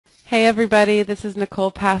Hey everybody, this is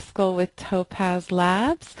Nicole Pascal with Topaz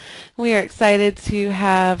Labs. We are excited to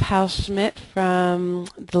have Hal Schmitt from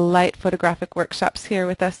the Light Photographic Workshops here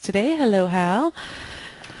with us today. Hello, Hal.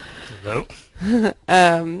 Hello.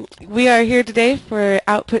 We are here today for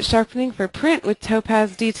output sharpening for print with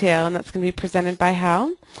Topaz Detail, and that's going to be presented by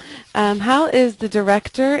Hal. Hal is the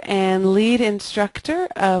director and lead instructor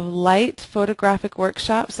of Light Photographic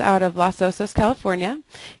Workshops out of Los Osos, California.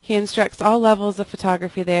 He instructs all levels of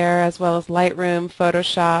photography there, as well as Lightroom,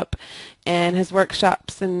 Photoshop, and his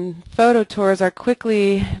workshops and photo tours are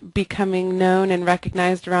quickly becoming known and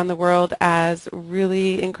recognized around the world as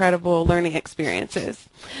really incredible learning experiences.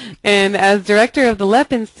 And as director of the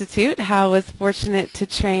LEP Institute, Hal was fortunate to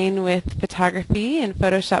train with photography and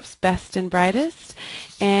Photoshop's best and brightest,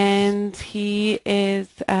 and he is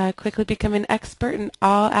quickly becoming an expert in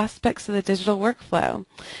all aspects of the digital workflow.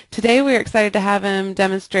 Today we're excited to have him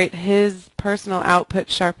demonstrate his personal output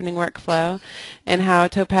sharpening workflow and how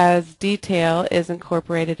Topaz Detail is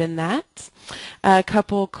incorporated in that. A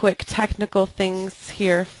couple quick technical things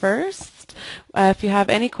here first. If you have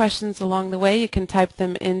any questions along the way, you can type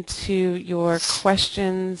them into your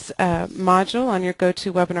questions module on your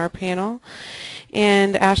GoToWebinar panel.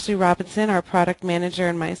 And Ashley Robinson, our product manager,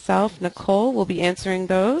 and myself, Nicole, will be answering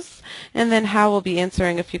those. And then Hal will be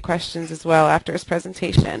answering a few questions as well after his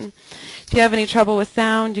presentation. If you have any trouble with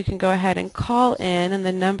sound, you can go ahead and call in, and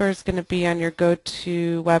the number is going to be on your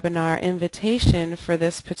GoToWebinar invitation for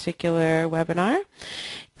this particular webinar.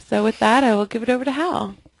 So with that, I will give it over to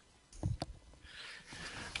Hal.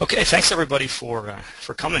 Okay, thanks everybody for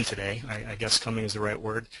coming today. I guess coming is the right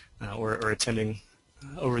word, or attending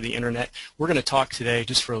over the internet. We're going to talk today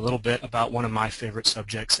just for a little bit about one of my favorite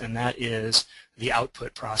subjects, and that is the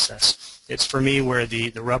output process. It's for me where the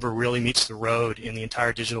rubber really meets the road in the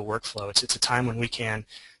entire digital workflow. It's a time when we can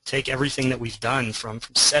take everything that we've done from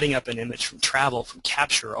setting up an image, from travel, from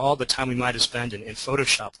capture, all the time we might have spent in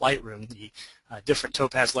Photoshop, Lightroom, the different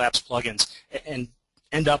Topaz Labs plugins, and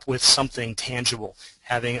end up with something tangible,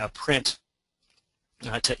 having a print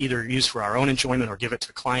to either use for our own enjoyment or give it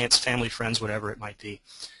to clients, family, friends, whatever it might be.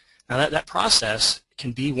 Now that process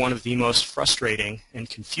can be one of the most frustrating and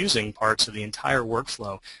confusing parts of the entire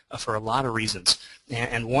workflow for a lot of reasons.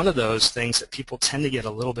 And one of those things that people tend to get a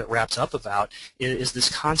little bit wrapped up about is this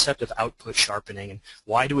concept of output sharpening. And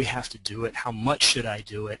why do we have to do it? How much should I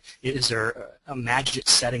do it? Is there a magic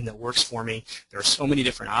setting that works for me? There are so many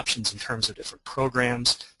different options in terms of different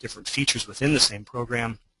programs, different features within the same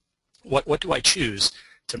program. What do I choose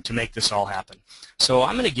to make this all happen? So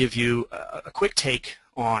I'm going to give you a quick take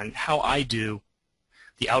on how I do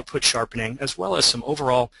the output sharpening, as well as some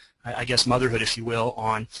overall, I guess, motherhood, if you will,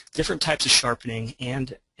 on different types of sharpening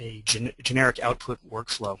and a generic output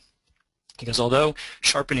workflow. Because although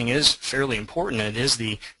sharpening is fairly important, and it is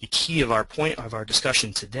the key of our point of our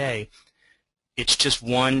discussion today, it's just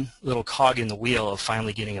one little cog in the wheel of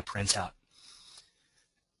finally getting a print out.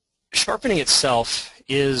 Sharpening itself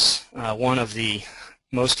is one of the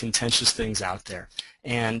most contentious things out there,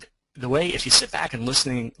 and the way, if you sit back and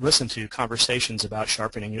listen to conversations about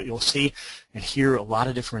sharpening, you'll see and hear a lot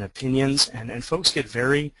of different opinions, and folks get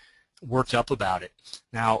very worked up about it.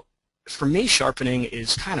 Now, for me, sharpening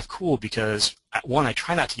is kind of cool because, one, I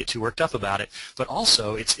try not to get too worked up about it, but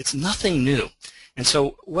also it's nothing new. And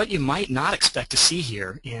so what you might not expect to see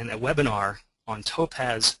here in a webinar on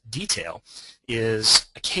Topaz Detail is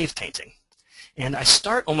a cave painting. And I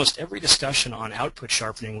start almost every discussion on output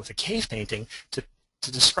sharpening with a cave painting to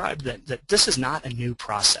describe that this is not a new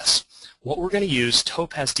process. What we're going to use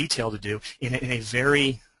Topaz Detail to do in a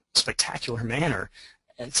very spectacular manner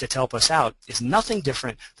and to help us out is nothing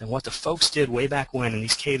different than what the folks did way back when in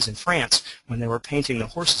these caves in France when they were painting the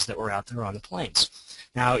horses that were out there on the plains.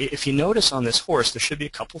 Now, if you notice on this horse, there should be a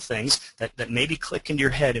couple things that maybe click into your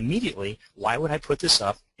head immediately. Why would I put this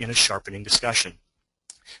up in a sharpening discussion?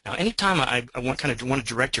 Now, anytime I want to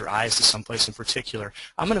direct your eyes to someplace in particular,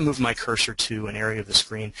 I'm going to move my cursor to an area of the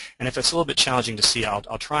screen, and if it's a little bit challenging to see, I'll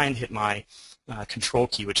try and hit my control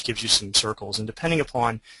key, which gives you some circles, and depending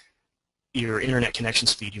upon your internet connection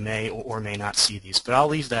speed, you may or may not see these, but I'll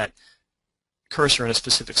leave that cursor in a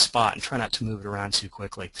specific spot and try not to move it around too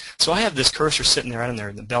quickly. So I have this cursor sitting there out in there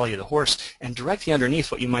in the belly of the horse, and directly underneath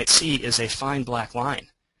what you might see is a fine black line.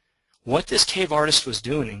 What this cave artist was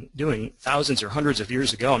doing thousands or hundreds of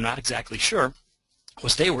years ago, I'm not exactly sure,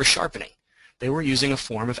 was they were sharpening. They were using a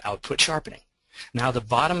form of output sharpening. Now the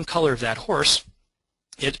bottom color of that horse,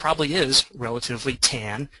 it probably is relatively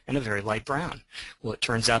tan and a very light brown. Well, it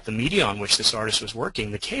turns out the media on which this artist was working,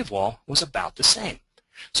 the cave wall, was about the same.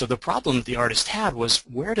 So the problem that the artist had was,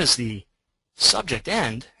 where does the subject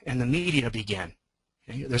end and the media begin?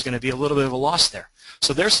 Okay? There's going to be a little bit of a loss there.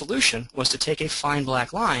 So their solution was to take a fine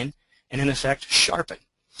black line and in effect sharpen.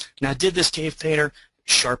 Now, did this cave painter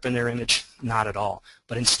sharpen their image? Not at all.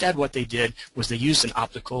 But instead what they did was they used an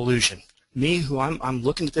optical illusion. Me, who I'm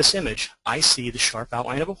looking at this image, I see the sharp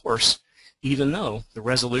outline of a horse, even though the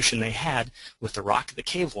resolution they had with the rock at the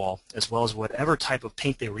cave wall, as well as whatever type of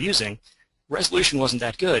paint they were using, resolution wasn't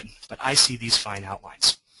that good, but I see these fine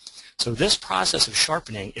outlines. So this process of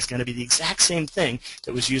sharpening is going to be the exact same thing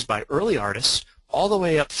that was used by early artists all the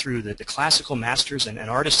way up through the classical masters and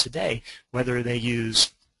artists today, whether they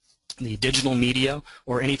use the digital media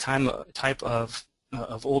or any type of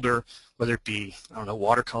older, whether it be, I don't know,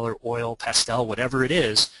 watercolor, oil, pastel, whatever it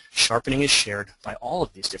is, sharpening is shared by all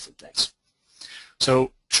of these different things.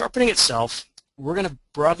 So sharpening itself, we're going to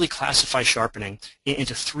broadly classify sharpening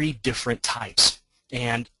into 3 different types.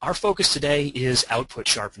 And our focus today is output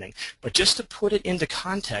sharpening. But just to put it into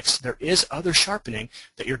context, there is other sharpening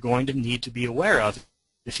that you're going to need to be aware of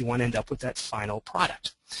if you want to end up with that final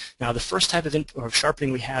product. Now, the first type of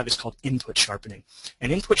sharpening we have is called input sharpening.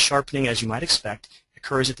 And input sharpening, as you might expect,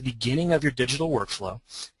 occurs at the beginning of your digital workflow,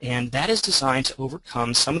 and that is designed to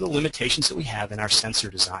overcome some of the limitations that we have in our sensor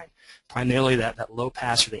design, primarily that low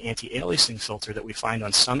pass or the anti-aliasing filter that we find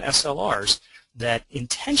on some SLRs that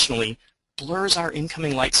intentionally blurs our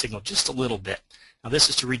incoming light signal just a little bit. Now, this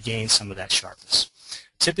is to regain some of that sharpness.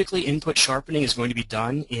 Typically, input sharpening is going to be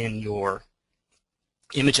done in your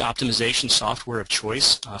image optimization software of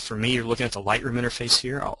choice. For me, you're looking at the Lightroom interface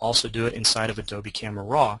here. I'll also do it inside of Adobe Camera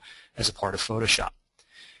Raw as a part of Photoshop.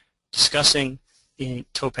 Discussing in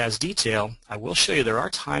Topaz Detail, I will show you there are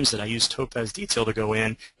times that I use Topaz Detail to go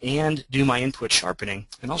in and do my input sharpening,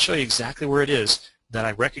 and I'll show you exactly where it is that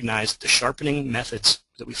I recognize the sharpening methods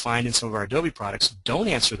that we find in some of our Adobe products don't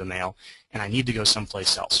answer the mail, and I need to go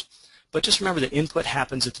someplace else. But just remember that input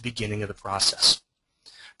happens at the beginning of the process.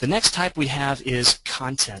 The next type we have is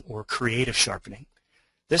content or creative sharpening.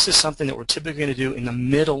 This is something that we're typically going to do in the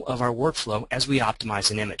middle of our workflow as we optimize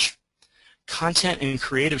an image. Content and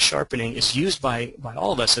creative sharpening is used by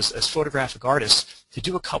all of us as photographic artists to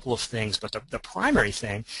do a couple of things, but the primary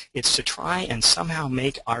thing is to try and somehow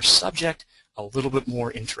make our subject a little bit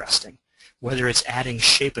more interesting, whether it's adding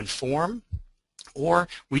shape and form, or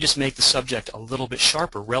we just make the subject a little bit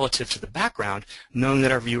sharper relative to the background, knowing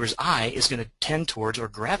that our viewer's eye is going to tend towards or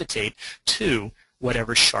gravitate to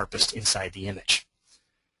whatever's sharpest inside the image.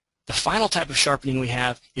 The final type of sharpening we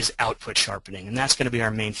have is output sharpening, and that's going to be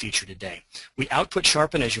our main feature today. We output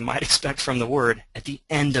sharpen, as you might expect from the word, at the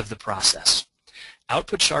end of the process.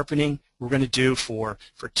 Output sharpening we're going to do for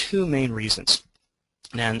 2 main reasons.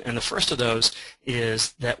 And the first of those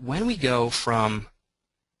is that when we go from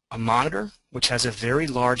a monitor, which has a very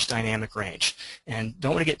large dynamic range, and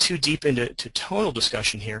don't want to get too deep into tonal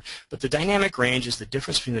discussion here, but the dynamic range is the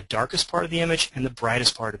difference between the darkest part of the image and the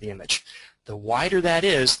brightest part of the image. The wider that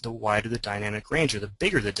is, the wider the dynamic range, or the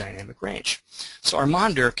bigger the dynamic range. So our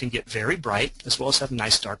monitor can get very bright as well as have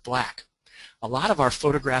nice dark black. A lot of our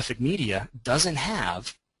photographic media doesn't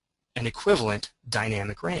have an equivalent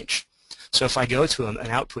dynamic range. So if I go to an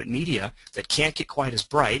output media that can't get quite as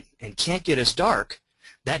bright and can't get as dark,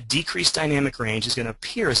 that decreased dynamic range is going to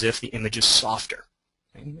appear as if the image is softer.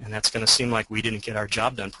 Okay? And that's going to seem like we didn't get our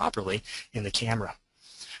job done properly in the camera.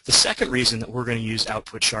 The second reason that we're going to use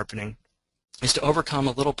output sharpening is to overcome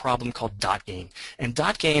a little problem called dot gain. And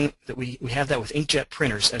dot gain, that we have that with inkjet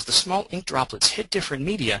printers. As the small ink droplets hit different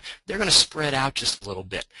media, they're going to spread out just a little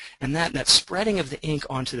bit. And that spreading of the ink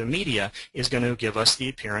onto the media is going to give us the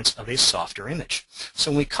appearance of a softer image.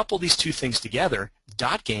 So when we couple these 2 things together,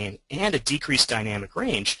 dot gain and a decreased dynamic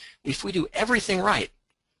range, if we do everything right,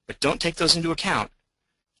 but don't take those into account,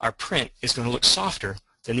 our print is going to look softer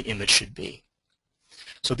than the image should be.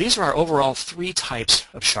 So these are our overall 3 types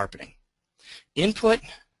of sharpening: input,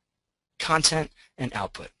 content, and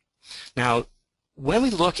output. Now, when we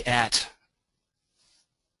look at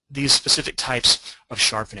these specific types of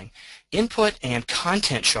sharpening, input and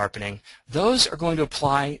content sharpening, those are going to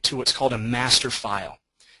apply to what's called a master file.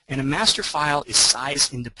 And a master file is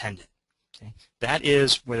size independent. Okay? That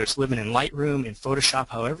is, whether it's living in Lightroom, in Photoshop,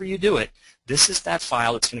 however you do it, this is that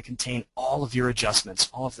file that's going to contain all of your adjustments,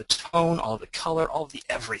 all of the tone, all of the color, all of the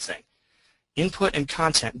everything. Input and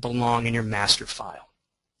content belong in your master file.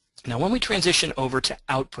 Now, when we transition over to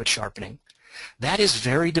output sharpening, that is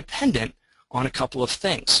very dependent on a couple of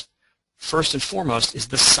things. First and foremost is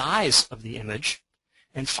the size of the image,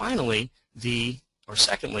 and finally,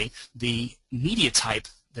 secondly, the media type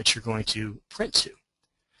that you're going to print to.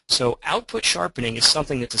 So output sharpening is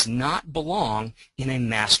something that does not belong in a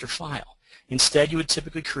master file. Instead, you would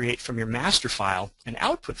typically create from your master file an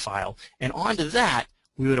output file, and onto that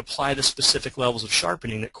we would apply the specific levels of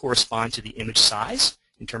sharpening that correspond to the image size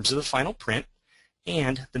in terms of the final print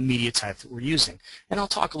and the media type that we're using. And I'll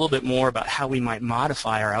talk a little bit more about how we might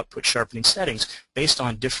modify our output sharpening settings based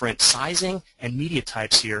on different sizing and media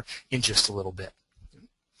types here in just a little bit.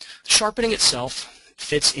 Sharpening itself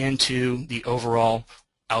fits into the overall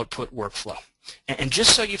output workflow. And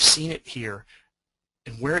just so you've seen it here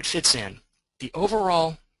and where it fits in, the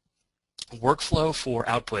overall workflow for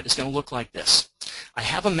output is going to look like this. I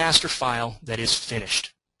have a master file that is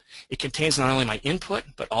finished. It contains not only my input,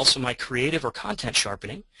 but also my creative or content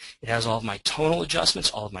sharpening. It has all of my tonal adjustments,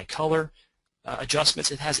 all of my color adjustments.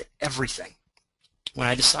 It has everything. When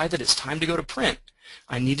I decide that it's time to go to print,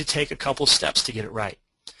 I need to take a couple steps to get it right.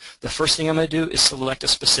 The first thing I'm going to do is select a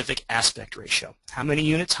specific aspect ratio. How many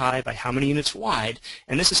units high by how many units wide,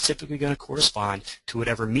 and this is typically going to correspond to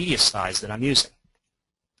whatever media size that I'm using.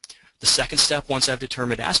 The second step, once I've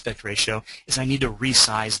determined aspect ratio, is I need to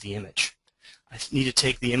resize the image. I need to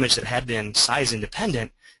take the image that had been size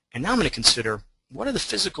independent, and now I'm going to consider what are the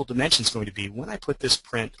physical dimensions going to be when I put this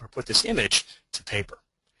print or put this image to paper.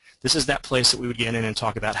 This is that place that we would get in and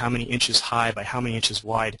talk about how many inches high by how many inches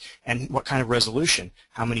wide and what kind of resolution,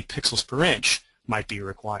 how many pixels per inch might be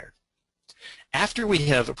required. After we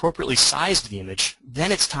have appropriately sized the image,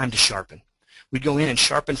 then it's time to sharpen. We'd go in and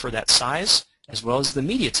sharpen for that size as well as the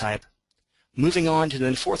media type, moving on to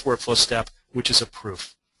the fourth workflow step, which is a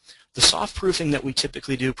proof. The soft proofing that we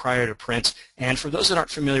typically do prior to print, and for those that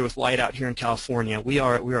aren't familiar with Light out here in California, we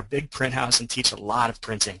are a big print house and teach a lot of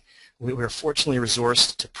printing. We are fortunately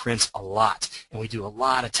resourced to print a lot, and we do a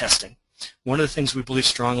lot of testing. One of the things we believe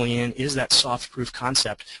strongly in is that soft proof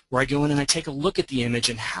concept, where I go in and I take a look at the image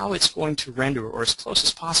and how it's going to render, or as close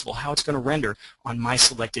as possible, how it's going to render on my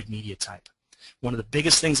selected media type. One of the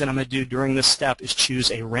biggest things that I'm going to do during this step is choose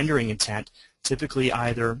a rendering intent, typically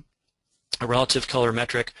either a relative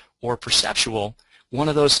colorimetric or perceptual. One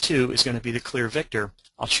of those two is going to be the clear victor.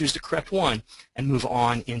 I'll choose the correct one and move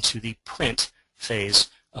on into the print phase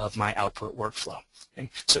of my output workflow. Okay?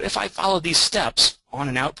 So if I follow these steps on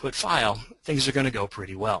an output file, things are going to go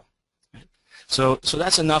pretty well. Right? So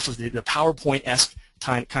that's enough of the PowerPoint-esque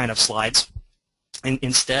kind of slides. And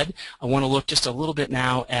instead, I want to look just a little bit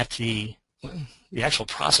now at the actual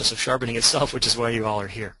process of sharpening itself, which is why you all are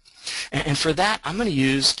here. And for that, I'm going to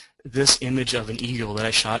use this image of an eagle that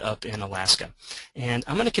I shot up in Alaska. And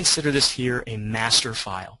I'm going to consider this here a master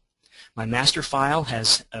file. My master file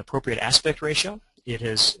has appropriate aspect ratio. It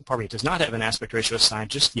does not have an aspect ratio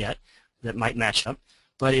assigned just yet that might match up,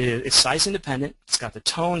 but it's size independent. It's got the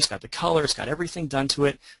tone, it's got the color, it's got everything done to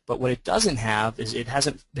it, but what it doesn't have is it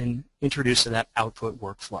hasn't been introduced to that output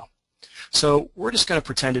workflow. So we're just going to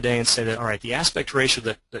pretend today and say that, all right, the aspect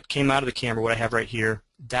ratio that came out of the camera, what I have right here,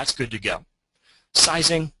 that's good to go.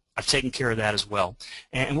 Sizing, I've taken care of that as well.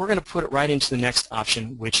 And we're going to put it right into the next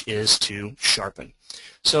option, which is to sharpen.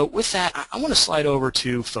 So with that, I want to slide over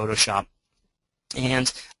to Photoshop.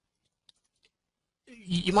 And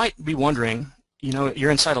you might be wondering, you know,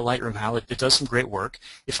 you're inside of Lightroom, Hal. It does some great work.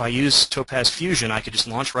 If I use Topaz Fusion, I could just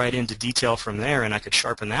launch right into detail from there, and I could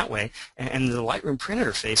sharpen that way. And the Lightroom print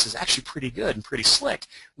interface is actually pretty good and pretty slick.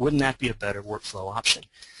 Wouldn't that be a better workflow option?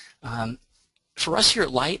 For us here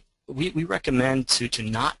at Light, we recommend to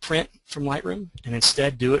not print from Lightroom and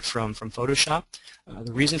instead do it from Photoshop.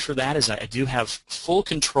 The reason for that is I do have full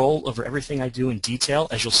control over everything I do in detail,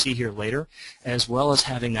 as you'll see here later, as well as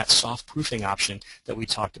having that soft proofing option that we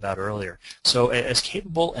talked about earlier. So as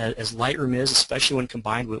capable as Lightroom is, especially when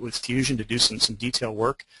combined with Fusion to do some detail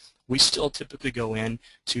work, we still typically go in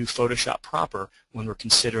to Photoshop proper when we're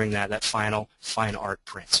considering that final fine art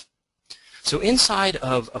print. So inside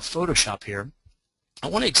of Photoshop here, I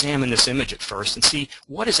want to examine this image at first and see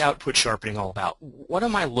what is output sharpening all about. What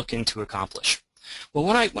am I looking to accomplish? Well,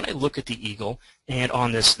 when I look at the eagle and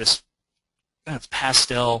on this kind of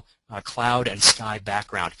pastel cloud and sky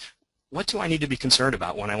background, what do I need to be concerned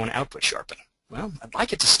about when I want to output sharpen? Well, I'd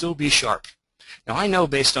like it to still be sharp. Now I know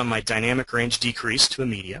based on my dynamic range decrease to a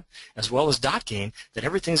media, as well as dot gain, that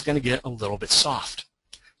everything's going to get a little bit soft.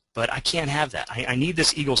 But I can't have that. I need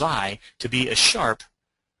this eagle's eye to be as sharp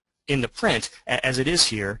in the print as it is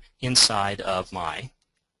here inside of my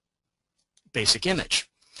basic image.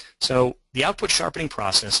 So the output sharpening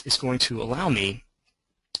process is going to allow me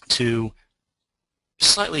to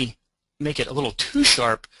slightly make it a little too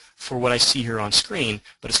sharp for what I see here on screen,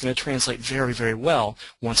 but it's going to translate very, very well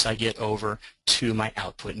once I get over to my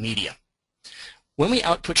output media. When we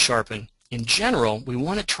output sharpen, in general, we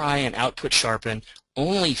want to try and output sharpen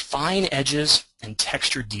only fine edges and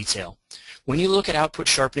texture detail. When you look at output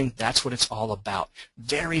sharpening, that's what it's all about.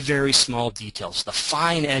 Very, very small details, the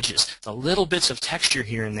fine edges, the little bits of texture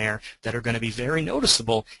here and there that are going to be very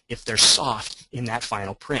noticeable if they're soft in that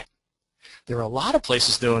final print. There are a lot of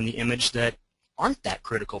places, though, in the image that aren't that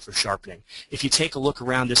critical for sharpening. If you take a look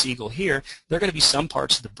around this eagle here, there are going to be some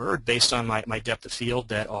parts of the bird based on my depth of field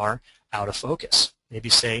that are out of focus. Maybe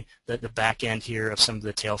say that the back end here of some of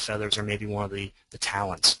the tail feathers or maybe one of the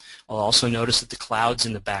talons. I'll also notice that the clouds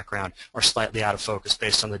in the background are slightly out of focus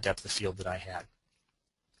based on the depth of field that I had.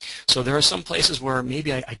 So there are some places where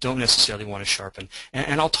maybe I don't necessarily want to sharpen.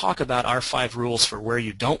 And I'll talk about our 5 rules for where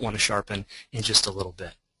you don't want to sharpen in just a little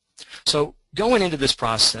bit. So going into this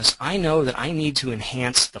process, I know that I need to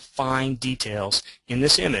enhance the fine details in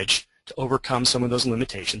this image to overcome some of those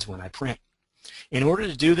limitations when I print. In order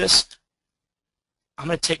to do this, I'm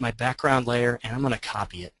going to take my background layer and I'm going to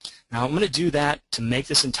copy it. Now I'm going to do that to make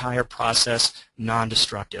this entire process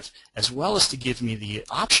non-destructive, as well as to give me the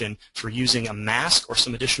option for using a mask or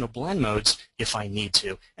some additional blend modes if I need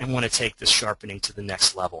to and want to take this sharpening to the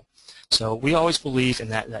next level. So we always believe in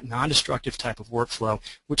that non-destructive type of workflow,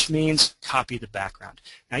 which means copy the background.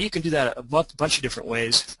 Now you can do that a bunch of different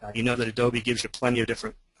ways. You know that Adobe gives you plenty of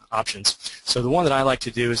different options. So the one that I like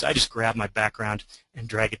to do is I just grab my background and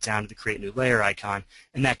drag it down to the Create New Layer icon,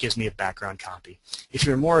 and that gives me a background copy. If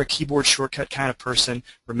you're more a keyboard shortcut kind of person,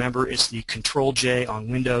 remember it's the Control-J on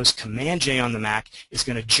Windows, Command-J on the Mac is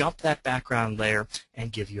going to jump that background layer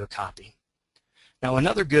and give you a copy. Now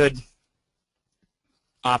another good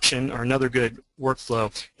option or another good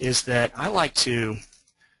workflow is that I like to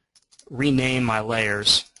rename my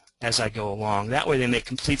layers as I go along. That way they make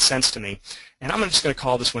complete sense to me. And I'm just going to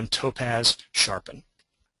call this one Topaz Sharpen.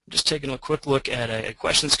 I'm just taking a quick look at a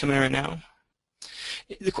question that's coming in right now.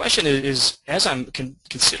 The question is, as I'm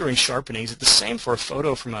considering sharpening, is it the same for a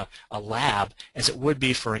photo from a lab as it would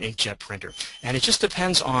be for an inkjet printer? And it just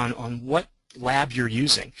depends on what lab you're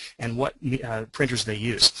using and what printers they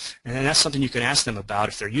use. And then that's something you can ask them about.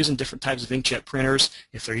 If they're using different types of inkjet printers,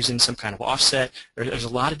 if they're using some kind of offset, there's a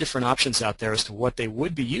lot of different options out there as to what they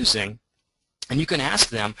would be using. And you can ask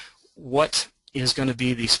them what is going to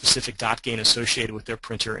be the specific dot gain associated with their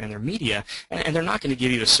printer and their media. And they're not going to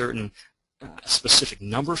give you a certain specific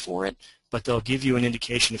number for it, but they'll give you an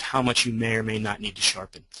indication of how much you may or may not need to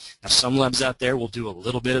sharpen. Now some labs out there will do a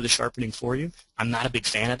little bit of the sharpening for you. I'm not a big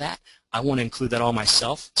fan of that. I want to include that all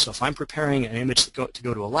myself. So if I'm preparing an image to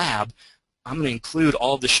go to a lab, I'm going to include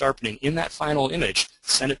all of the sharpening in that final image,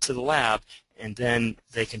 send it to the lab, and then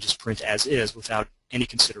they can just print as is without any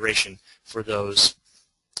consideration for those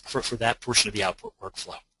for that portion of the output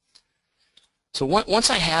workflow. So once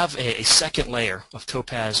I have a second layer of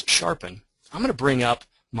Topaz Sharpen, I'm going to bring up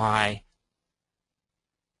my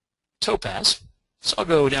Topaz. So I'll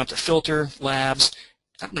go down to Filter, Labs,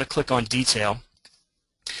 I'm going to click on Detail,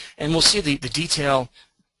 and we'll see the Detail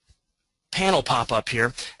panel pop up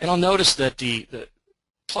here, and I'll notice that the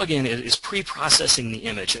plugin is pre-processing the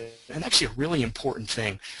image, and actually a really important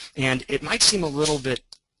thing. And it might seem a little bit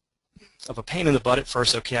of a pain in the butt at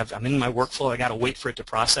first. Okay, I'm in my workflow, I got to wait for it to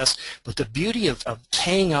process. But the beauty of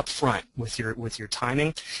paying up front with your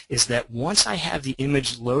timing is that once I have the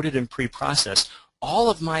image loaded and pre-processed,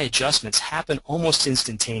 all of my adjustments happen almost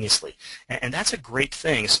instantaneously. And that's a great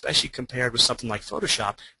thing, especially compared with something like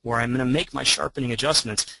Photoshop, where I'm going to make my sharpening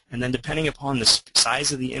adjustments, and then depending upon the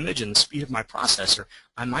size of the image and the speed of my processor,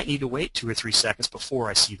 I might need to wait 2 or 3 seconds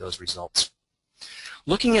before I see those results.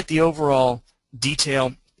 Looking at the overall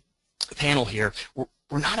detail panel here,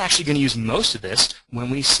 we're not actually going to use most of this when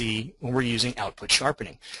we're using output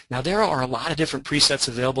sharpening. Now there are a lot of different presets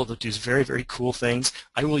available that do very, very cool things.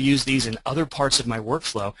 I will use these in other parts of my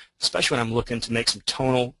workflow, especially when I'm looking to make some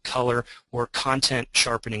tonal, color, or content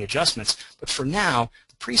sharpening adjustments. But for now,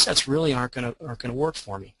 the presets really aren't going to work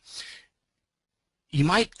for me. You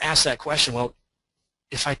might ask that question, well,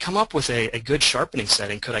 if I come up with a good sharpening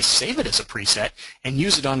setting, could I save it as a preset and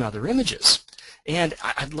use it on other images? And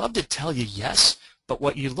I'd love to tell you yes, but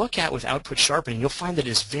what you look at with output sharpening, you'll find that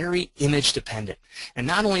it's very image dependent. And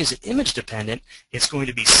not only is it image dependent, it's going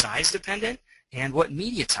to be size dependent and what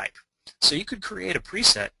media type. So you could create a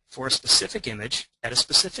preset for a specific image at a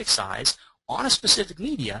specific size on a specific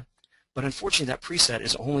media, but unfortunately that preset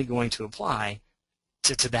is only going to apply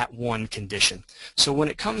to that one condition. So when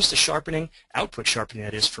it comes to sharpening, output sharpening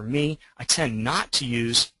that is, for me, I tend not to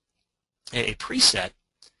use a preset,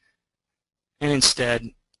 and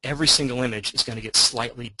instead every single image is going to get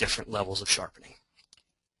slightly different levels of sharpening.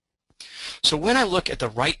 So when I look at the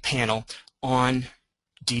right panel on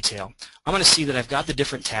Detail, I'm going to see that I've got the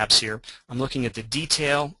different tabs here. I'm looking at the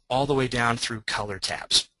Detail all the way down through Color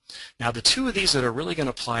tabs. Now the two of these that are really going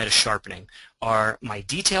to apply to sharpening are my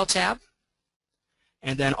Detail tab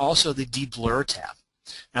and then also the Deblur tab.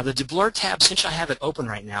 Now the Deblur tab, since I have it open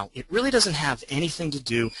right now, it really doesn't have anything to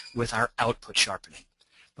do with our output sharpening.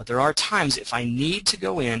 But there are times if I need to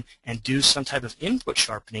go in and do some type of input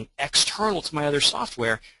sharpening external to my other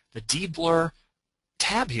software, the Deblur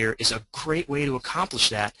tab here is a great way to accomplish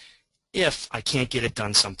that if I can't get it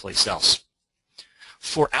done someplace else.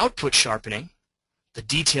 For output sharpening, the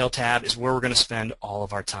Detail tab is where we're going to spend all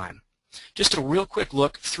of our time. Just a real quick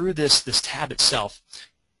look through this tab itself.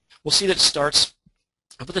 We'll see that it starts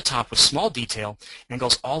up at the top with small detail and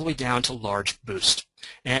goes all the way down to large boost.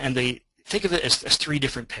 And they think of it as three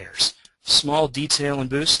different pairs: small detail and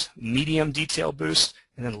boost, medium detail boost,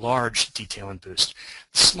 and then large detail and boost.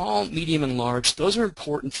 Small, medium, and large, those are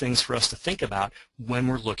important things for us to think about when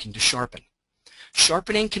we're looking to sharpen.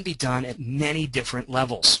 Sharpening can be done at many different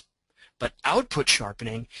levels, but output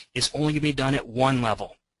sharpening is only going to be done at one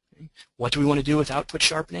level. What do we want to do with output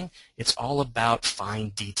sharpening? It's all about fine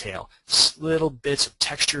detail. Little bits of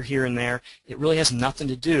texture here and there. It really has nothing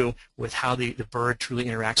to do with how the bird truly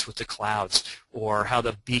interacts with the clouds or how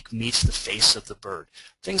the beak meets the face of the bird.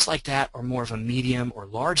 Things like that are more of a medium or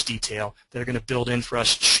large detail that are going to build in for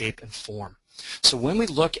us shape and form. So when we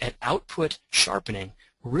look at output sharpening,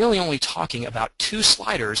 we're really only talking about two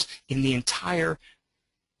sliders in the entire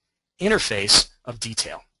interface of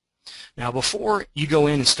detail. Now before you go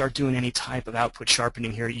in and start doing any type of output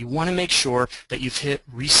sharpening here, you want to make sure that you've hit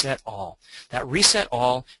Reset All. That Reset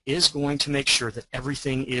All is going to make sure that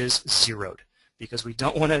everything is zeroed, because we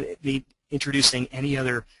don't want to be introducing any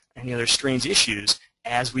other strange issues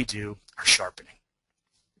as we do our sharpening.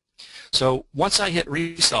 So once I hit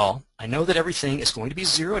Reset All, I know that everything is going to be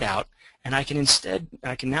zeroed out, and I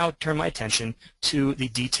can now turn my attention to the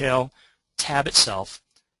Detail tab itself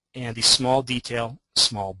and the Small Detail,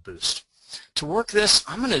 Small Boost. To work this,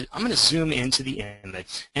 I'm going to zoom into the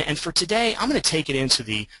image, and for today, I'm going to take it into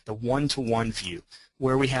the one-to-one view,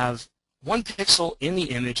 where we have 1 pixel in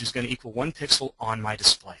the image is going to equal 1 pixel on my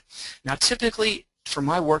display. Now, typically, for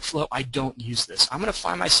my workflow, I don't use this. I'm going to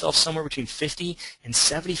find myself somewhere between 50 and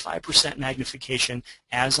 75% magnification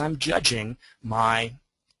as I'm judging my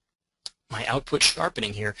output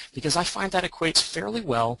sharpening here, because I find that equates fairly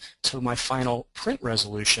well to my final print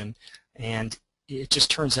resolution, and it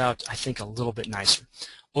just turns out, I think, a little bit nicer.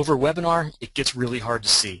 Over webinar, it gets really hard to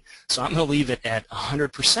see, so I'm going to leave it at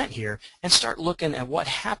 100% here and start looking at what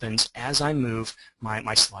happens as I move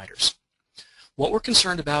my sliders. What we're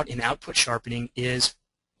concerned about in output sharpening is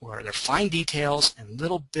where there are fine details and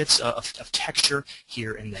little bits of texture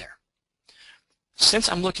here and there. Since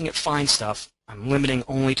I'm looking at fine stuff, I'm limiting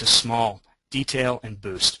only to small detail and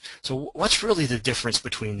boost. So what's really the difference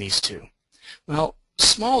between these two? Well,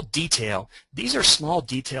 small detail, these are small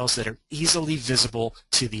details that are easily visible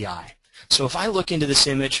to the eye. So if I look into this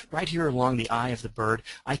image right here along the eye of the bird,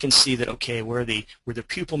 I can see that, okay, where the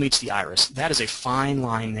pupil meets the iris, that is a fine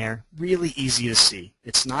line there, really easy to see.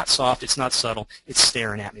 It's not soft, it's not subtle, it's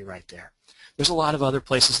staring at me right there. There's a lot of other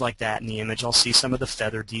places like that in the image. I'll see some of the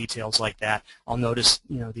feather details like that. I'll notice,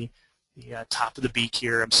 the top of the beak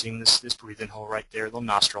here. I'm seeing this breathing hole right there, little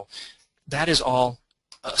nostril. That is all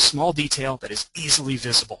a small detail that is easily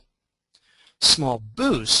visible. Small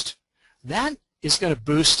boost, that is going to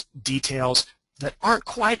boost details that aren't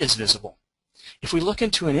quite as visible. If we look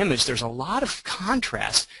into an image, there's a lot of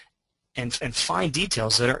contrast and fine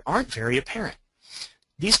details that aren't very apparent.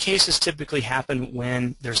 These cases typically happen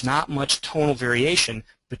when there's not much tonal variation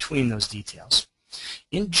between those details.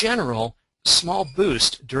 In general, small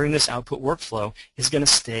boost during this output workflow is going to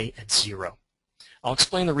stay at 0. I'll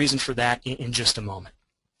explain the reason for that in just a moment.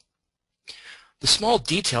 The small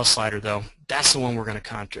detail slider, though, that's the one we're going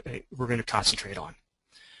to concentrate on.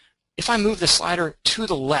 If I move the slider to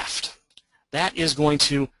the left, that is going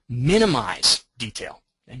to minimize detail.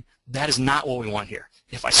 Okay? That is not what we want here.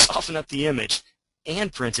 If I soften up the image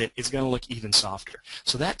and print it, it's going to look even softer.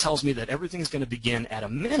 So that tells me that everything is going to begin at a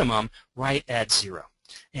minimum right at 0.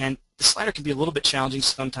 And the slider can be a little bit challenging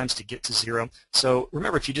sometimes to get to 0. So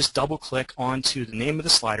remember, if you just double-click onto the name of the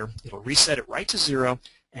slider, it'll reset it right to 0,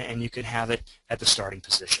 and you can have it at the starting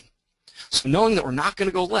position. So knowing that we're not going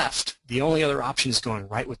to go left, the only other option is going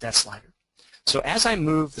right with that slider. So as I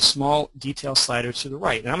move the small detail slider to the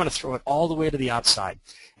right, and I'm going to throw it all the way to the outside,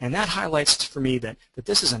 and that highlights for me that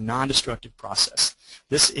this is a non-destructive process.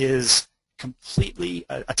 This is completely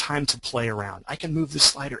a time to play around. I can move this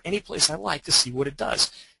slider any place I like to see what it does.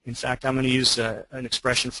 In fact, I'm going to use an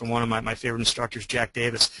expression from one of my favorite instructors, Jack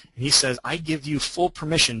Davis, and he says, I give you full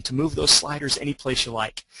permission to move those sliders any place you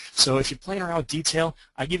like. So if you're playing around with detail,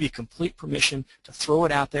 I give you complete permission to throw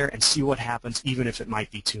it out there and see what happens, even if it might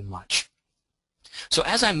be too much. So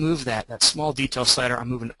as I move that small detail slider, I'm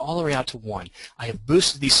moving it all the way out to 1. I have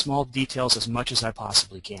boosted these small details as much as I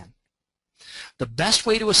possibly can. The best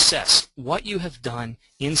way to assess what you have done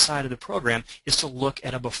inside of the program is to look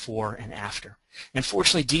at a before and after. And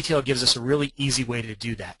fortunately, Detail gives us a really easy way to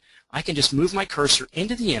do that. I can just move my cursor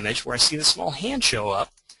into the image where I see the small hand show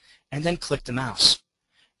up and then click the mouse.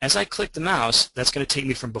 As I click the mouse, that's going to take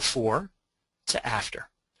me from before to after.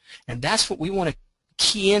 And that's what we want to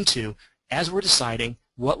key into as we're deciding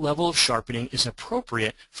what level of sharpening is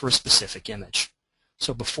appropriate for a specific image.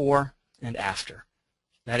 So before and after.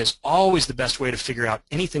 That is always the best way to figure out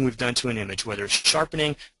anything we've done to an image, whether it's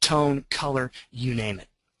sharpening, tone, color, you name it.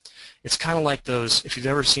 It's kind of like those, if you've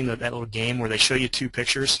ever seen that little game where they show you 2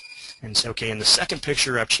 pictures and say, okay, in the second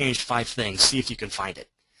picture I've changed 5 things, see if you can find it.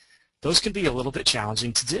 Those can be a little bit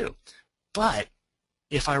challenging to do. But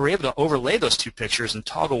if I were able to overlay those 2 pictures and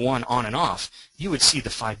toggle one on and off, you would see the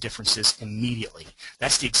 5 differences immediately.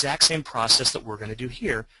 That's the exact same process that we're going to do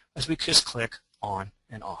here as we just click on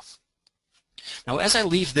and off. Now as I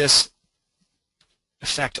leave this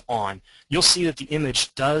effect on, you'll see that the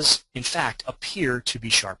image does in fact appear to be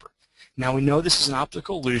sharper. Now we know this is an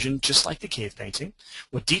optical illusion just like the cave painting.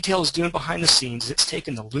 What Detail is doing behind the scenes is it's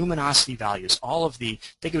taking the luminosity values, all of the,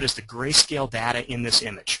 think of it as the grayscale data in this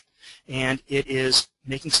image, and it is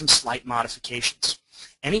making some slight modifications.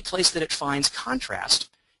 Any place that it finds contrast,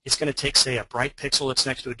 it's going to take, say, a bright pixel that's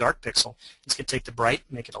next to a dark pixel. It's going to take the bright,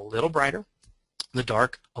 make it a little brighter, the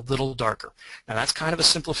dark a little darker. Now that's kind of a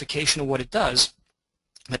simplification of what it does,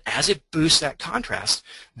 but as it boosts that contrast,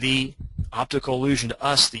 the optical illusion to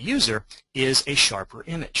us, the user, is a sharper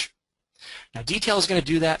image. Now Detail is going to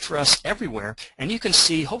do that for us everywhere, and you can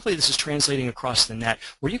see, hopefully this is translating across the net,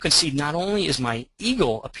 where you can see not only is my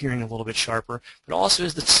eagle appearing a little bit sharper, but also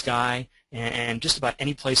is the sky and just about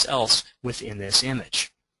any place else within this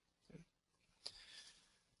image.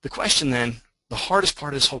 The question then, the hardest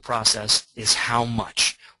part of this whole process is how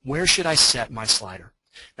much. Where should I set my slider?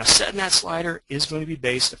 Now setting that slider is going to be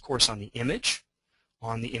based, of course, on the image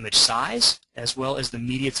size, as well as the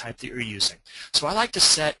media type that you're using. So I like to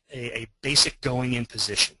set a basic going in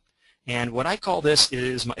position. And what I call this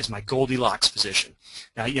is my Goldilocks position.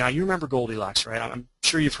 Now, you remember Goldilocks, right? I'm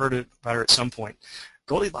sure you've heard about her at some point.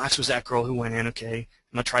 Goldilocks was that girl who went in, okay,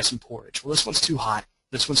 I'm going to try some porridge. Well, this one's too hot.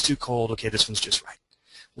 This one's too cold. Okay, this one's just right.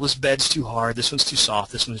 Well, this bed's too hard, this one's too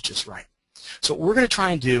soft, this one's just right. So what we're going to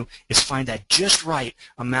try and do is find that just right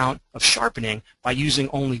amount of sharpening by using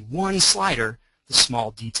only one slider, the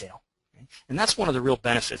small detail. Okay? And that's one of the real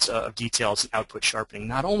benefits of Detail as an output sharpening.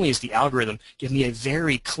 Not only is the algorithm giving me a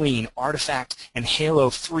very clean artifact and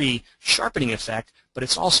halo-free sharpening effect, but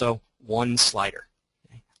it's also one slider.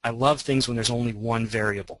 Okay? I love things when there's only one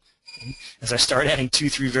variable. Okay? As I start adding 2,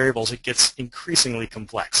 3 variables, it gets increasingly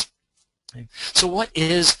complex. So what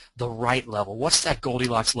is the right level? What's that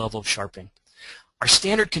Goldilocks level of sharpening? Our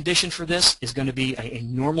standard condition for this is going to be a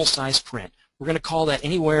normal size print. We're going to call that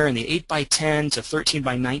anywhere in the 8x10 to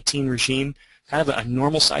 13x19 regime, kind of a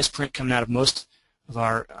normal size print coming out of most of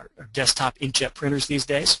our desktop inkjet printers these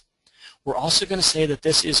days. We're also going to say that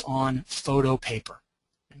this is on photo paper.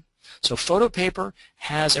 So photo paper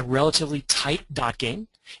has a relatively tight dot gain,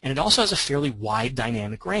 and it also has a fairly wide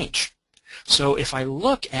dynamic range. So if I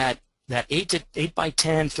look at that 8x10,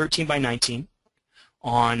 13x19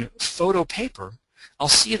 on photo paper, I'll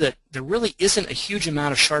see that there really isn't a huge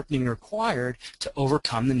amount of sharpening required to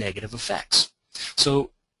overcome the negative effects. So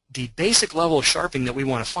the basic level of sharpening that we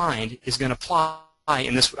want to find is going to apply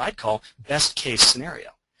in this what I'd call best case scenario.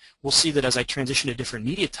 We'll see that as I transition to different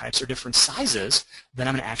media types or different sizes, then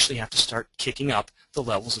I'm going to actually have to start kicking up the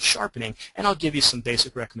levels of sharpening, and I'll give you some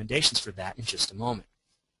basic recommendations for that in just a moment.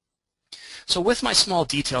 So with my small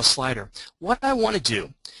detail slider, what I want to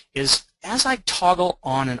do is as I toggle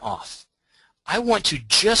on and off, I want to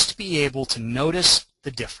just be able to notice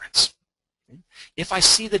the difference. If I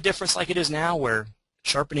see the difference like it is now where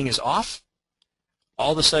sharpening is off,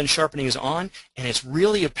 all of a sudden sharpening is on, and it's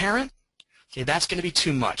really apparent, okay, that's going to be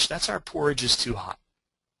too much. That's our porridge is too hot.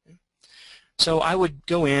 So I would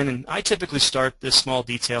go in, and I typically start this small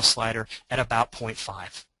detail slider at about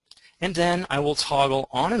 0.5. And then I will toggle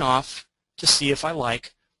on and off to see if I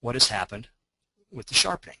like what has happened with the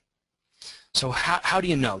sharpening. So how do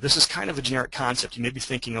you know? This is kind of a generic concept. You may be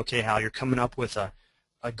thinking, okay, Hal, you're coming up with a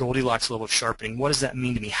Goldilocks level of sharpening. What does that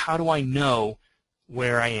mean to me? How do I know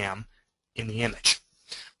where I am in the image?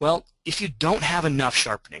 Well, if you don't have enough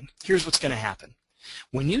sharpening, here's what's going to happen.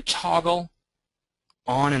 When you toggle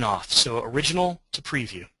on and off, so original to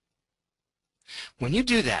preview, when you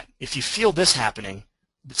do that, if you feel this happening,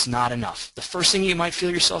 it's not enough. The first thing you might feel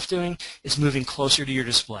yourself doing is moving closer to your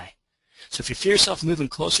display. So if you feel yourself moving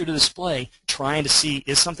closer to the display, trying to see,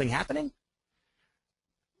 is something happening?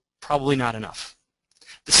 Probably not enough.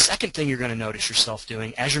 The second thing you're going to notice yourself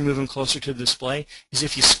doing as you're moving closer to the display is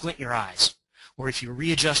if you squint your eyes, or if you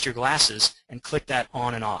readjust your glasses and click that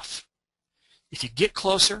on and off. If you get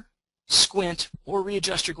closer, squint, or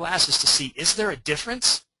readjust your glasses to see, is there a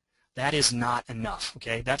difference? That is not enough,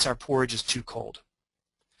 okay? That's our porridge is too cold.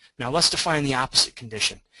 Now let's define the opposite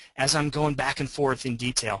condition. As I'm going back and forth in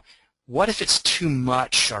detail, what if it's too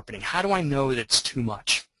much sharpening? How do I know that it's too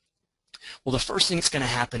much? Well, the first thing that's going to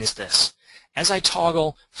happen is this. As I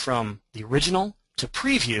toggle from the original to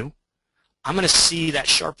preview, I'm going to see that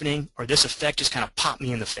sharpening or this effect just kind of pop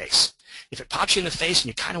me in the face. If it pops you in the face and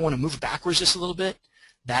you kind of want to move backwards just a little bit,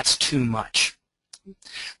 that's too much.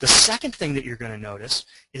 The second thing that you're going to notice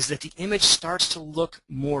is that the image starts to look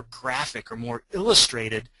more graphic or more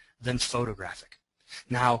illustrated than photographic.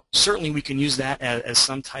 Now, certainly we can use that as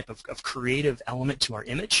some type of creative element to our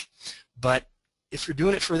image, but if you're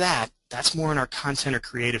doing it for that, that's more in our content or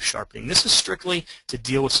creative sharpening. This is strictly to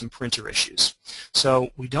deal with some printer issues.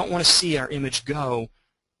 So we don't want to see our image go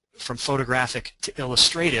from photographic to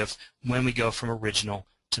illustrative when we go from original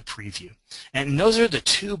to preview. And those are the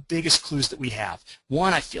two biggest clues that we have.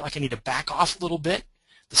 One, I feel like I need to back off a little bit.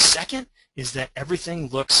 The second is that everything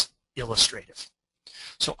looks illustrative.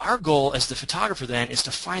 So our goal as the photographer then is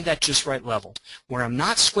to find that just right level where I'm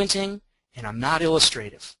not squinting and I'm not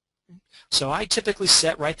illustrative. So I typically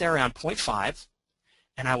set right there around 0.5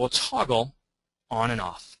 and I will toggle on and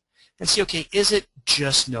off and see, okay, is it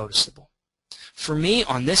just noticeable? For me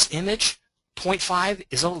on this image, 0.5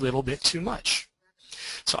 is a little bit too much.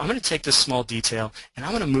 So I'm going to take this small detail and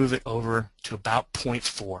I'm going to move it over to about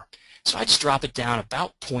 0.4. So I just drop it down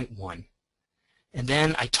about 0.1 and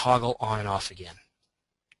then I toggle on and off again.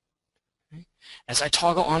 As I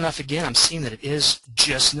toggle on and off again, I'm seeing that it is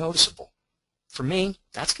just noticeable. For me,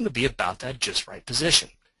 that's going to be about that just right position.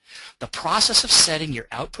 The process of setting your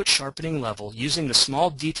output sharpening level using the small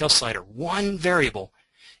detail slider, one variable,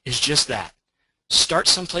 is just that. Start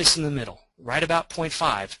someplace in the middle, right about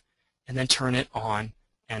 0.5, and then turn it on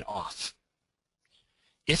and off.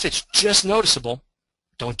 If it's just noticeable,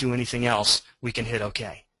 don't do anything else. We can hit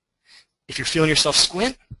OK. If you're feeling yourself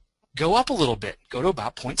squint, go up a little bit. Go to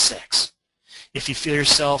about 0.6. If you feel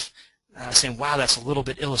yourself saying, wow, that's a little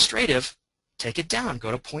bit illustrative, take it down.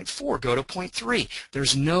 Go to 0.4. Go to 0.3.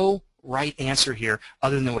 There's no right answer here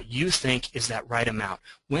other than what you think is that right amount.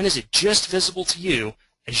 When is it just visible to you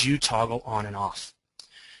as you toggle on and off?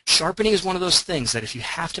 Sharpening is one of those things that if you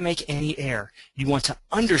have to make any error, you want to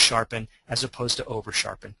under-sharpen as opposed to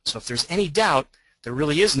over-sharpen. So if there's any doubt, there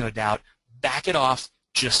really is no doubt, back it off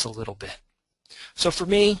just a little bit. So for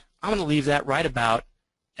me, I'm going to leave that right about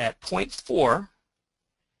at 0.4,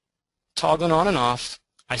 toggling on and off.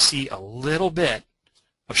 I see a little bit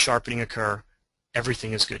of sharpening occur.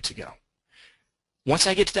 Everything is good to go. Once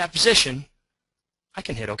I get to that position, I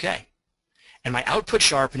can hit OK. And my output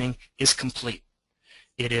sharpening is complete.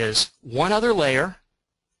 It is one other layer,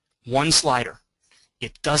 one slider.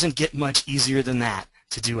 It doesn't get much easier than that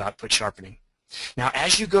to do output sharpening. Now,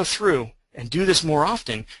 as you go through and do this more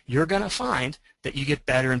often, you're going to find that you get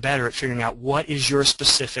better and better at figuring out what is your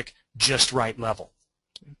specific just right level.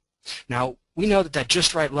 Now, we know that that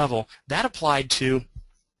just right level, that applied to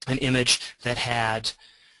an image that had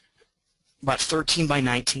about 13 by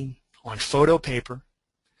 19 on photo paper.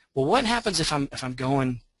 Well, what happens if I'm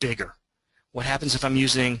going bigger? What happens if I'm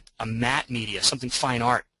using a matte media, something fine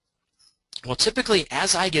art? Well, typically,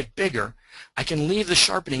 as I get bigger, I can leave the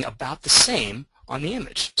sharpening about the same on the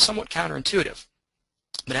image, somewhat counterintuitive.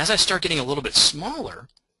 But as I start getting a little bit smaller,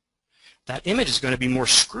 that image is going to be more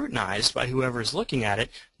scrutinized by whoever is looking at it.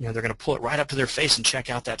 You know, they're going to pull it right up to their face and check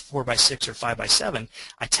out that 4x6 or 5x7.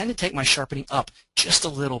 I tend to take my sharpening up just a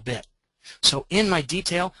little bit. So in my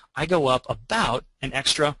detail, I go up about an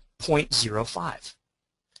extra 0.05.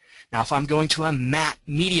 Now, if I'm going to a matte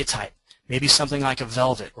media type, maybe something like a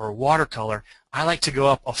velvet or a watercolor, I like to go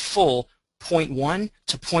up a full 0.1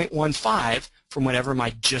 to 0.15 from whatever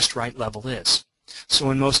my just right level is.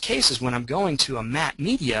 So in most cases, when I'm going to a matte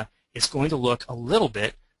media, it's going to look a little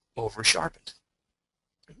bit over-sharpened.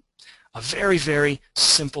 A very, very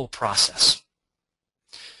simple process.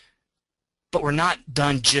 But we're not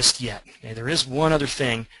done just yet. Okay, there is one other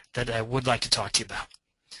thing that I would like to talk to you about.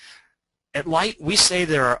 At Light, we say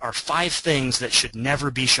there are 5 things that should never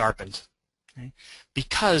be sharpened. Okay?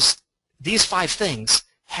 Because these 5 things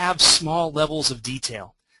have small levels of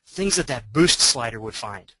detail, things that that boost slider would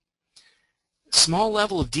find. Small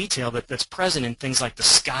level of detail that's present in things like the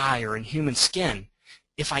sky or in human skin.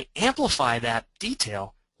 If I amplify that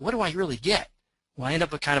detail, what do I really get? Well, I end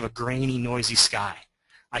up with kind of a grainy, noisy sky.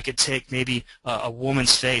 I could take maybe a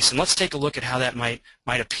woman's face, and let's take a look at how that might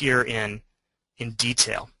appear in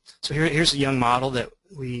detail. So here's a young model that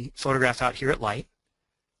we photograph out here at Light.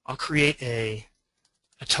 I'll create a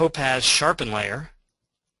Topaz sharpen layer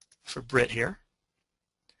for Britt here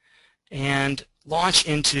and launch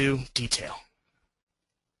into detail.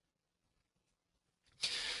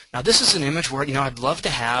 Now this is an image where, I'd love to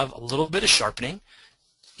have a little bit of sharpening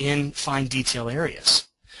in fine detail areas.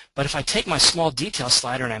 But if I take my small detail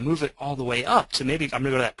slider and I move it all the way up to maybe, I'm going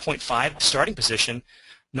to go to that 0.5 starting position,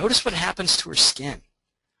 notice what happens to her skin.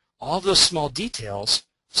 All of those small details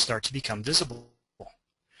start to become visible.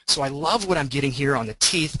 So I love what I'm getting here on the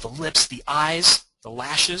teeth, the lips, the eyes, the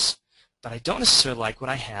lashes, but I don't necessarily like what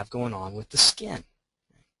I have going on with the skin.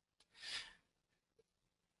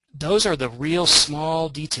 Those are the real small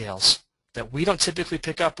details that we don't typically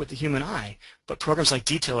pick up with the human eye, but programs like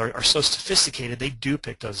Detail are so sophisticated they do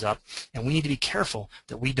pick those up, and we need to be careful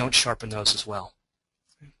that we don't sharpen those as well.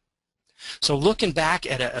 So looking back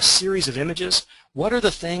at a series of images, what are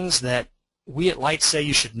the things that we at Light say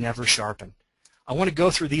you should never sharpen? I want to go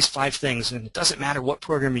through these 5 things, and it doesn't matter what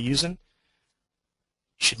program you're using,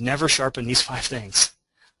 you should never sharpen these 5 things.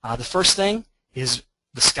 The first thing is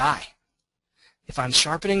the sky. If I'm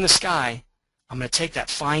sharpening the sky, I'm going to take that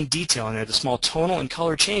fine detail in there, the small tonal and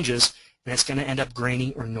color changes, and it's going to end up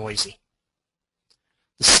grainy or noisy.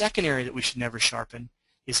 The second area that we should never sharpen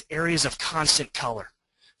is areas of constant color,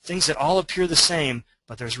 things that all appear the same,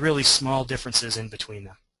 but there's really small differences in between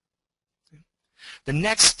them. The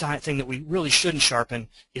next thing that we really shouldn't sharpen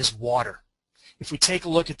is water. If we take a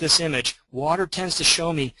look at this image, water tends to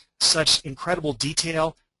show me such incredible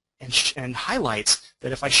detail and highlights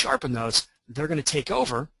that if I sharpen those, they're going to take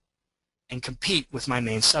over and compete with my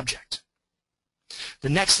main subject. The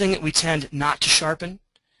next thing that we tend not to sharpen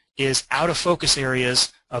is out of focus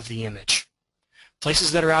areas of the image.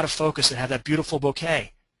 Places that are out of focus that have that beautiful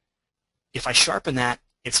bokeh. If I sharpen that,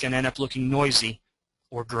 it's going to end up looking noisy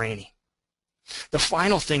or grainy. The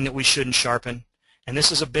final thing that we shouldn't sharpen, and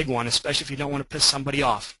this is a big one, especially if you don't want to piss somebody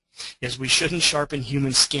off, is we shouldn't sharpen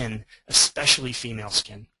human skin, especially female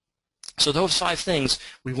skin. So those 5 things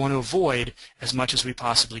we want to avoid as much as we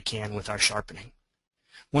possibly can with our sharpening.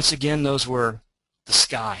 Once again, those were the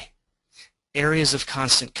sky, areas of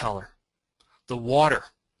constant color, the water,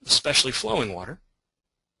 especially flowing water,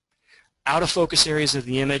 out of focus areas of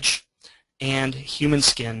the image, and human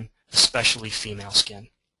skin, especially female skin.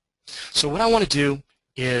 So what I want to do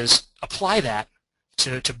is apply that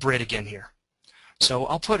to Britt again here. So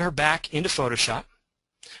I'll put her back into Photoshop.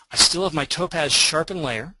 I still have my Topaz sharpen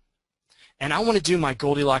layer. And I want to do my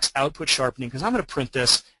Goldilocks output sharpening because I'm going to print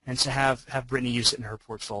this and to have Brittany use it in her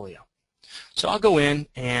portfolio. So I'll go in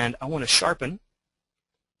and I want to sharpen,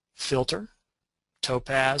 filter,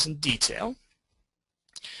 Topaz, and detail.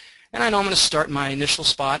 And I know I'm going to start, my initial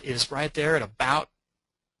spot is right there at about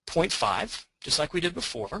 0.5, just like we did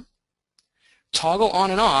before. Toggle on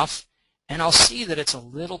and off, and I'll see that it's a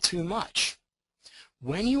little too much.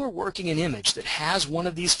 When you are working an image that has one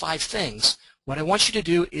of these 5 things, what I want you to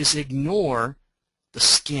do is ignore the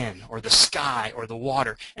skin or the sky or the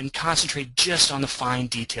water and concentrate just on the fine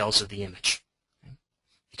details of the image. Okay?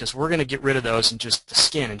 Because we're going to get rid of those in just the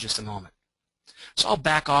skin in just a moment. So I'll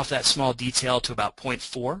back off that small detail to about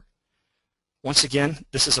 0.4. Once again,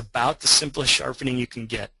 this is about the simplest sharpening you can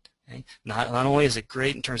get. Okay? Not only is it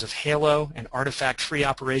great in terms of halo and artifact-free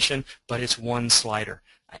operation, but it's one slider.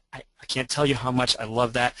 I can't tell you how much I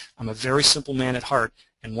love that. I'm a very simple man at heart,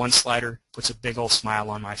 and one slider puts a big old smile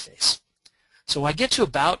on my face. So I get to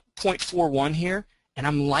about 0.41 here, and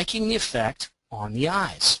I'm liking the effect on the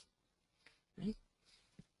eyes. Okay?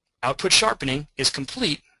 Output sharpening is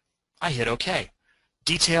complete. I hit OK.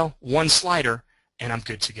 Detail, one slider, and I'm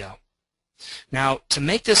good to go. Now, to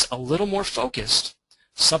make this a little more focused,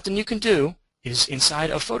 something you can do is inside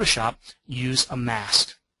of Photoshop, use a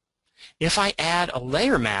mask. If I add a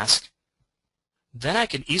layer mask, then I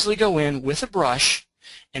can easily go in with a brush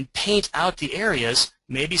and paint out the areas,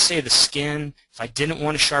 maybe say the skin, if I didn't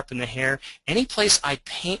want to sharpen the hair. Any place I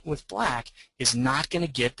paint with black is not going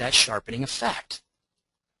to get that sharpening effect.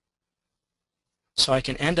 So I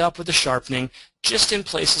can end up with the sharpening just in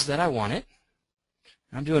places that I want it.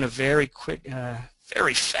 I'm doing a very quick,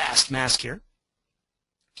 very fast mask here.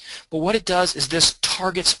 But what it does is this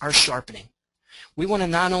targets our sharpening. We want to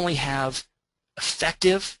not only have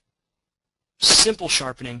effective simple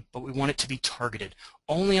sharpening, but we want it to be targeted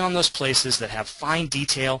only on those places that have fine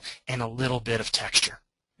detail and a little bit of texture.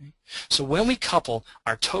 So when we couple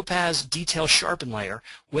our Topaz Detail Sharpen layer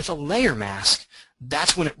with a layer mask,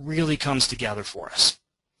 that's when it really comes together for us.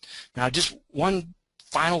 Now, just one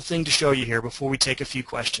final thing to show you here before we take a few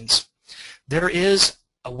questions. There is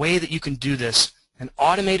a way that you can do this, an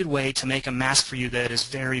automated way to make a mask for you that is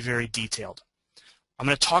very, very detailed. I'm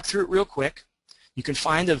going to talk through it real quick. You can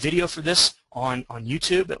find a video for this on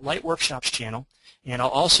YouTube at Light Workshop's channel, and I'll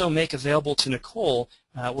also make available to Nicole.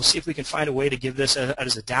 We'll see if we can find a way to give this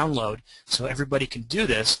as a download so everybody can do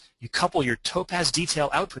this. You couple your Topaz Detail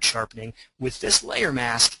output sharpening with this layer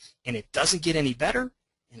mask, and it doesn't get any better,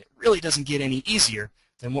 and it really doesn't get any easier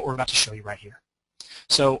than what we're about to show you right here.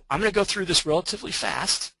 So I'm going to go through this relatively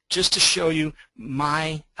fast just to show you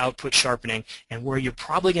my output sharpening and where you're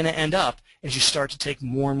probably going to end up as you start to take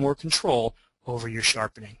more and more control over your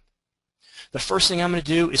sharpening. The first thing I'm going to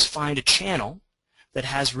do is find a channel that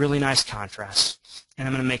has really nice contrast, and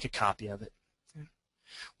I'm going to make a copy of it.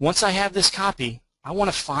 Once I have this copy, I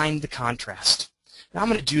want to find the contrast. Now I'm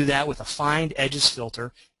going to do that with a Find Edges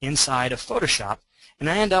filter inside of Photoshop, and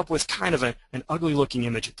I end up with kind of an ugly looking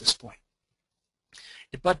image at this point.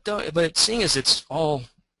 But seeing as it's all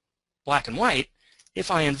black and white,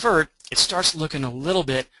 if I invert, it starts looking a little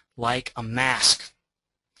bit like a mask.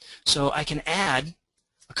 So I can add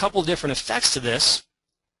a couple different effects to this,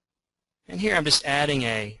 and here I'm just adding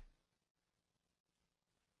a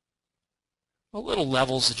little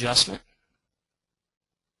levels adjustment,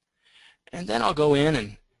 and then I'll go in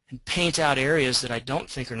and paint out areas that I don't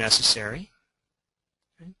think are necessary.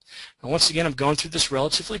 Okay. Now once again, I'm going through this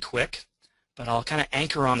relatively quick, but I'll kind of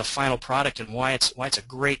anchor on the final product and why it's a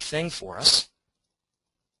great thing for us.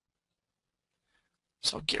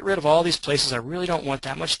 So I'll get rid of all these places I really don't want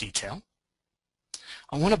that much detail.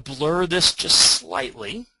 I want to blur this just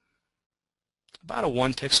slightly, about a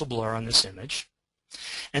 1 pixel blur on this image.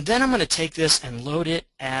 And then I'm going to take this and load it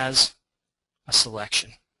as a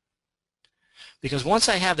selection. Because once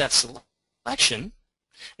I have that selection,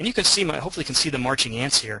 and you can see, hopefully you can see the marching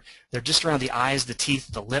ants here. They're just around the eyes, the teeth,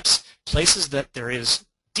 the lips, places that there is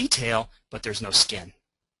detail, but there's no skin.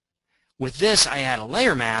 With this, I add a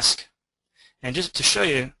layer mask, and just to show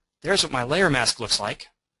you, there's what my layer mask looks like.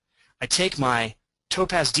 I take my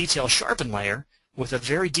Topaz Detail Sharpen layer with a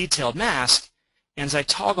very detailed mask, and as I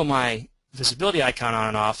toggle my visibility icon on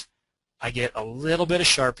and off, I get a little bit of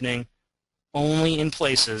sharpening only in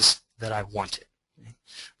places that I want it.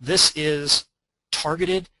 This is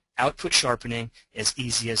targeted output sharpening, as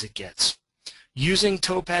easy as it gets. Using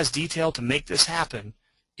Topaz Detail to make this happen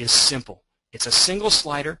is simple. It's a single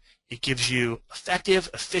slider. It gives you effective,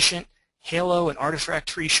 efficient halo and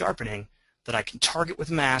artifact-free sharpening that I can target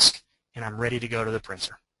with mask, and I'm ready to go to the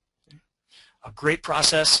printer. A great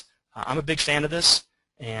process. I'm a big fan of this,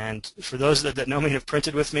 and for those that know me and have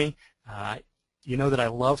printed with me, you know that I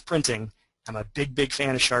love printing. I'm a big, big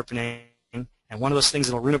fan of sharpening, and one of those things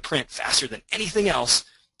that will ruin a print faster than anything else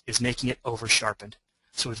is making it over-sharpened.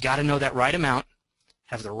 So we've got to know that right amount,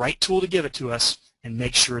 have the right tool to give it to us, and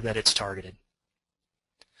make sure that it's targeted.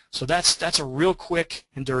 So that's a real quick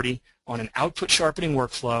and dirty on an output sharpening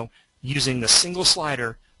workflow using the single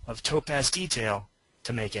slider of Topaz Detail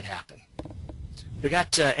to make it happen. We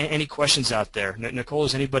got any questions out there? Nicole,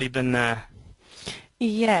 has anybody been...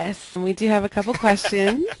 Yes, we do have a couple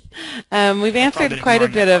questions. We've answered quite a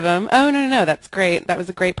bit of them. Oh, no, that's great. That was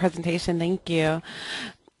a great presentation. Thank you.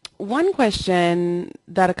 One question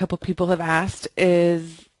that a couple people have asked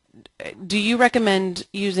is, do you recommend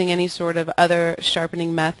using any sort of other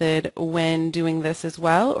sharpening method when doing this as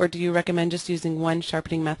well, or do you recommend just using one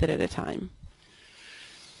sharpening method at a time?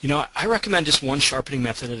 You know, I recommend just one sharpening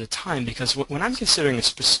method at a time, because when I'm considering,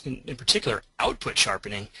 in particular, output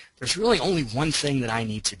sharpening, there's really only one thing that I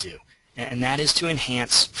need to do, and that is to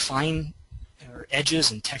enhance fine edges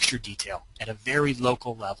and texture detail at a very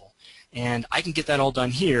local level. And I can get that all done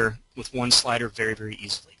here with one slider very, very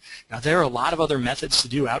easily. Now, there are a lot of other methods to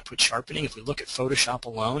do output sharpening. If we look at Photoshop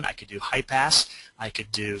alone, I could do high pass, I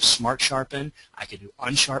could do smart sharpen, I could do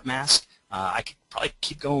unsharp mask, I could probably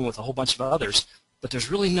keep going with a whole bunch of others. But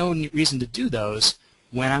there's really no reason to do those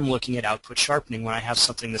when I'm looking at output sharpening, when I have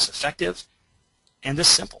something this effective and this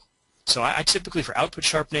simple. So I typically, for output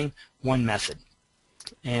sharpening, one method.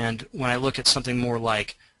 And when I look at something more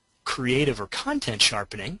like creative or content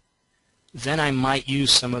sharpening, then I might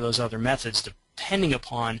use some of those other methods depending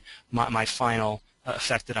upon my final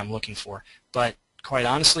effect that I'm looking for. But quite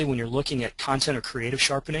honestly, when you're looking at content or creative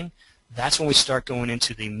sharpening, that's when we start going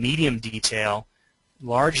into the medium detail,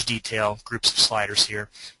 large detail groups of sliders here,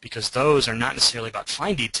 because those are not necessarily about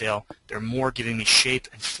fine detail. They're more giving me shape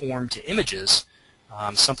and form to images,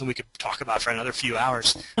 something we could talk about for another few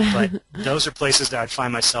hours, but those are places that I'd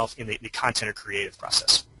find myself in the content or creative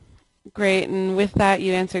process. Great, and with that,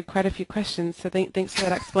 you answered quite a few questions. So thanks for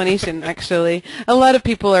that explanation. Actually, a lot of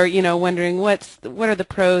people are, wondering what are the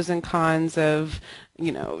pros and cons of,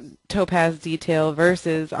 Topaz Detail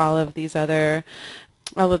versus all of these other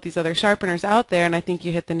sharpeners out there. And I think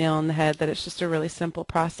you hit the nail on the head that it's just a really simple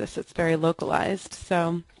process. It's very localized.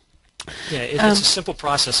 So yeah, it's a simple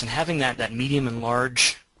process, and having that medium and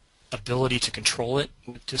large ability to control it,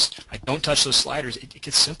 I don't touch those sliders. It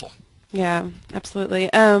gets simple. Yeah, absolutely.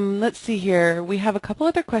 Let's see here. We have a couple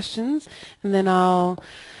other questions, and then I'll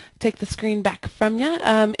take the screen back from you.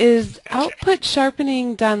 Is output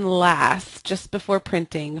sharpening done last, just before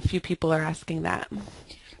printing? A few people are asking that.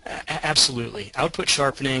 Absolutely. Output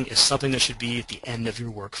sharpening is something that should be at the end of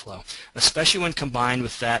your workflow, especially when combined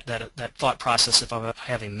with that thought process of I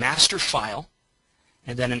have a master file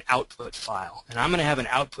and then an output file. And I'm going to have an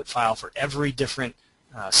output file for every different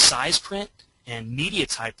size print and media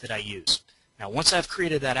type that I use. Now, once I've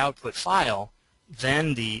created that output file,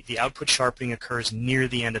 then the output sharpening occurs near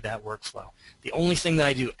the end of that workflow. The only thing that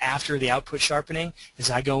I do after the output sharpening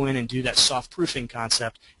is I go in and do that soft proofing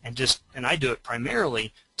concept, and I do it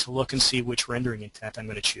primarily to look and see which rendering intent I'm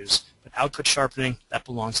going to choose. But output sharpening, that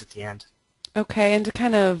belongs at the end. Okay, and to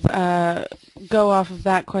kind of go off of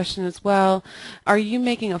that question as well, are you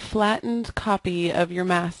making a flattened copy of your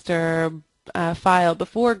master file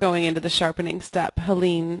before going into the sharpening step?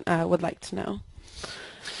 Helene would like to know.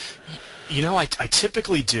 I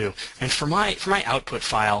typically do, and for my output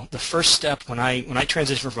file, the first step when I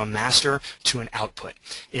transition from a master to an output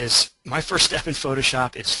is my first step in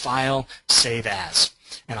Photoshop is File, Save As,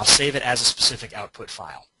 and I'll save it as a specific output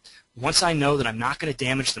file. Once I know that I'm not going to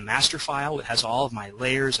damage the master file, it has all of my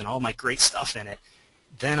layers and all of my great stuff in it,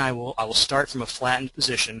 then I will start from a flattened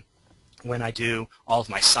position when I do all of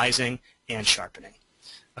my sizing and sharpening.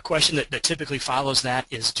 A question that typically follows that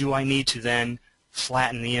is, do I need to then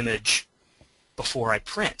flatten the image before I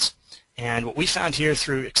print? And what we found here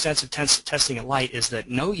through extensive testing at Light is that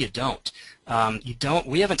no, you don't.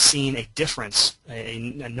 We haven't seen a difference, a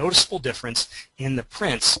noticeable difference in the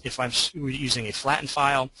prints if I'm using a flattened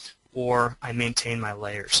file or I maintain my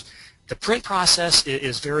layers. The print process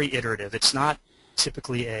is very iterative. It's not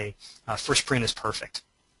typically a first print is perfect.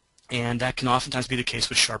 And that can oftentimes be the case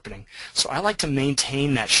with sharpening. So I like to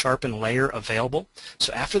maintain that sharpened layer available.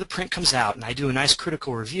 So after the print comes out and I do a nice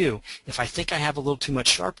critical review, if I think I have a little too much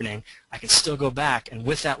sharpening, I can still go back, and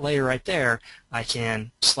with that layer right there, I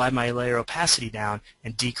can slide my layer opacity down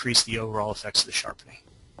and decrease the overall effects of the sharpening.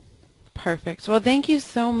 Perfect. Well, thank you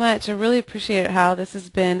so much. I really appreciate it, Hal. This has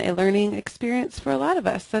been a learning experience for a lot of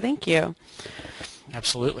us, so thank you.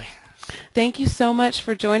 Absolutely. Thank you so much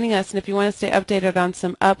for joining us, and if you want to stay updated on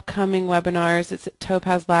some upcoming webinars, it's at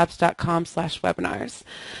topazlabs.com/webinars.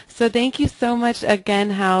 So thank you so much again,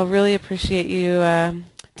 Hal. Really appreciate you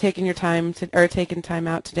taking time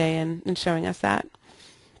out today and showing us that.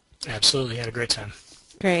 Absolutely. Had a great time.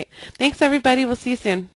 Great. Thanks, everybody. We'll see you soon.